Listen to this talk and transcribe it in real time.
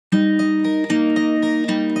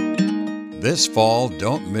This fall,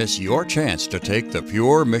 don't miss your chance to take the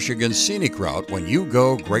pure Michigan scenic route when you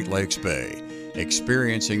go Great Lakes Bay,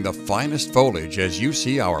 experiencing the finest foliage as you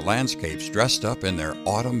see our landscapes dressed up in their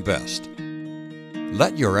autumn best.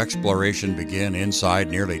 Let your exploration begin inside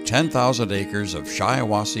nearly 10,000 acres of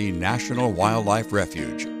Shiawassee National Wildlife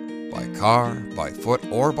Refuge, by car, by foot,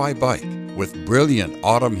 or by bike. With brilliant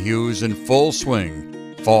autumn hues in full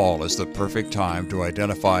swing, fall is the perfect time to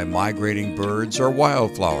identify migrating birds or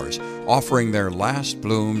wildflowers offering their last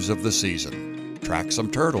blooms of the season. Track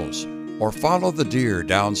some turtles, or follow the deer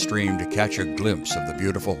downstream to catch a glimpse of the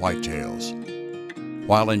beautiful whitetails.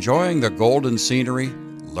 While enjoying the golden scenery,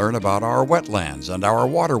 learn about our wetlands and our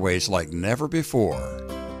waterways like never before.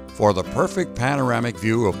 For the perfect panoramic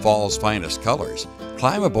view of fall's finest colors,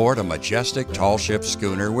 climb aboard a majestic tall ship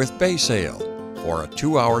schooner with bay sail for a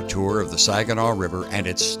 2-hour tour of the Saginaw River and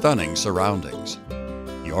its stunning surroundings.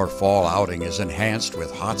 Your fall outing is enhanced with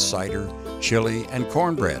hot cider, chili, and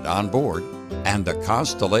cornbread on board, and the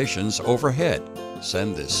constellations overhead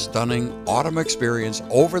send this stunning autumn experience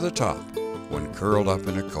over the top when curled up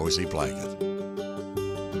in a cozy blanket.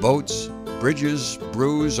 Boats, bridges,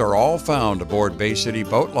 brews are all found aboard Bay City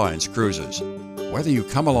Boat Line's cruises. Whether you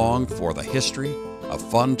come along for the history, a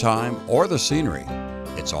fun time, or the scenery,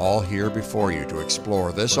 it's all here before you to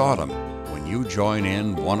explore this autumn when you join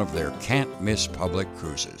in one of their can't-miss public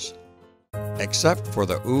cruises. Except for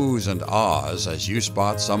the oohs and ahs as you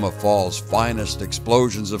spot some of fall's finest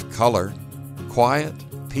explosions of color, quiet,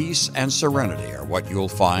 peace, and serenity are what you'll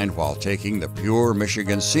find while taking the pure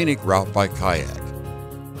Michigan scenic route by kayak.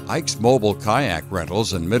 Ike's Mobile Kayak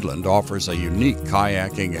Rentals in Midland offers a unique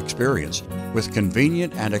kayaking experience with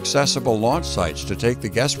convenient and accessible launch sites to take the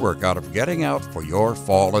guesswork out of getting out for your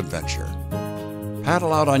fall adventure.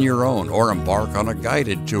 Paddle out on your own or embark on a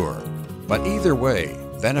guided tour, but either way,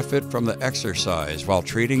 benefit from the exercise while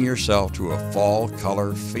treating yourself to a fall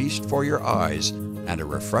color feast for your eyes and a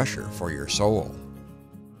refresher for your soul.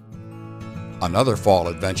 Another fall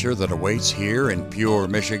adventure that awaits here in pure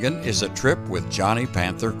Michigan is a trip with Johnny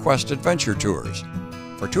Panther Quest Adventure Tours.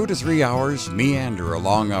 For 2 to 3 hours, meander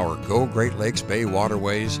along our Go Great Lakes Bay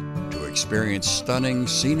waterways to experience stunning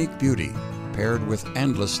scenic beauty paired with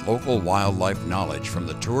endless local wildlife knowledge from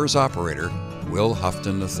the tour's operator, Will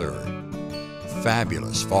Houghton III.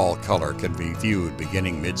 Fabulous fall color can be viewed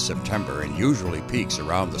beginning mid-September and usually peaks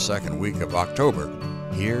around the second week of October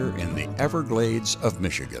here in the Everglades of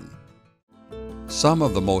Michigan. Some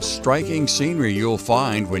of the most striking scenery you'll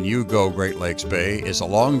find when you go Great Lakes Bay is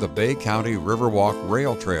along the Bay County Riverwalk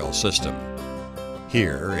Rail Trail system.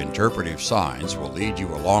 Here, interpretive signs will lead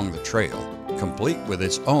you along the trail, complete with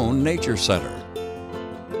its own nature center.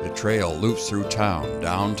 The trail loops through town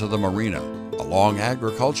down to the marina, along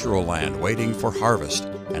agricultural land waiting for harvest,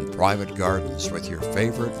 and private gardens with your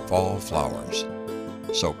favorite fall flowers.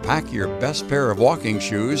 So pack your best pair of walking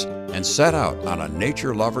shoes and set out on a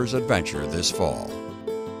nature lover's adventure this fall.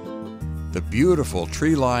 The beautiful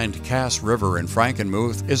tree-lined Cass River in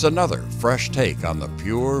Frankenmuth is another fresh take on the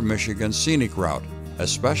pure Michigan scenic route,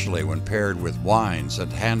 especially when paired with wines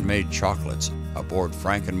and handmade chocolates aboard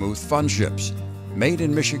Frankenmuth Fun Ships. Made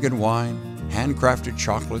in Michigan wine, handcrafted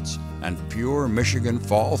chocolates, and pure Michigan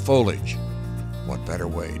fall foliage. What better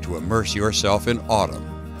way to immerse yourself in autumn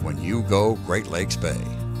when you go Great Lakes Bay?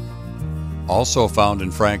 Also found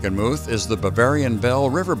in Frankenmuth is the Bavarian Belle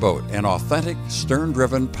Riverboat, an authentic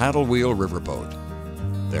stern-driven paddle wheel riverboat.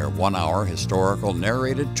 Their 1-hour historical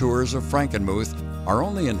narrated tours of Frankenmuth are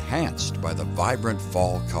only enhanced by the vibrant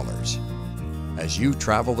fall colors. As you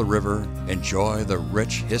travel the river, enjoy the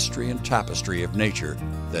rich history and tapestry of nature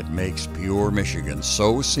that makes pure Michigan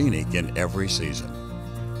so scenic in every season.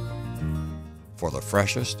 For the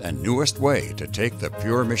freshest and newest way to take the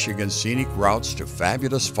pure Michigan scenic routes to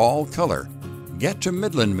fabulous fall color, get to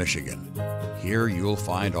Midland, Michigan. Here you'll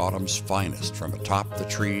find autumn's finest from atop the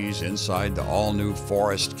trees inside the all-new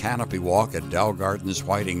Forest Canopy Walk at Dow Gardens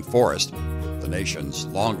Whiting Forest, the nation's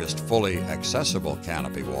longest fully accessible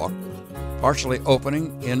canopy walk, partially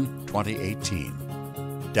opening in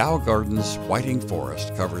 2018. Dow Gardens Whiting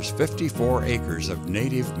Forest covers 54 acres of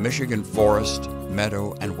native Michigan forest,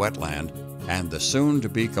 meadow, and wetland, and the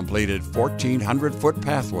soon-to-be-completed 1,400-foot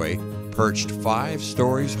pathway, perched 5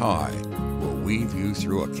 stories high, will weave you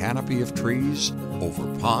through a canopy of trees over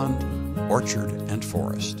pond, orchard, and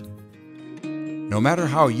forest. No matter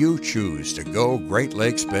how you choose to go Great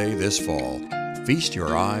Lakes Bay this fall, feast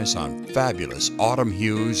your eyes on fabulous autumn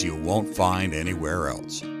hues you won't find anywhere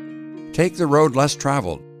else. Take the road less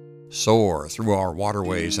traveled, soar through our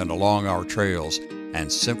waterways and along our trails,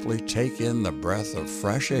 and simply take in the breath of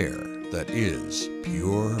fresh air that is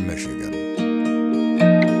pure Michigan.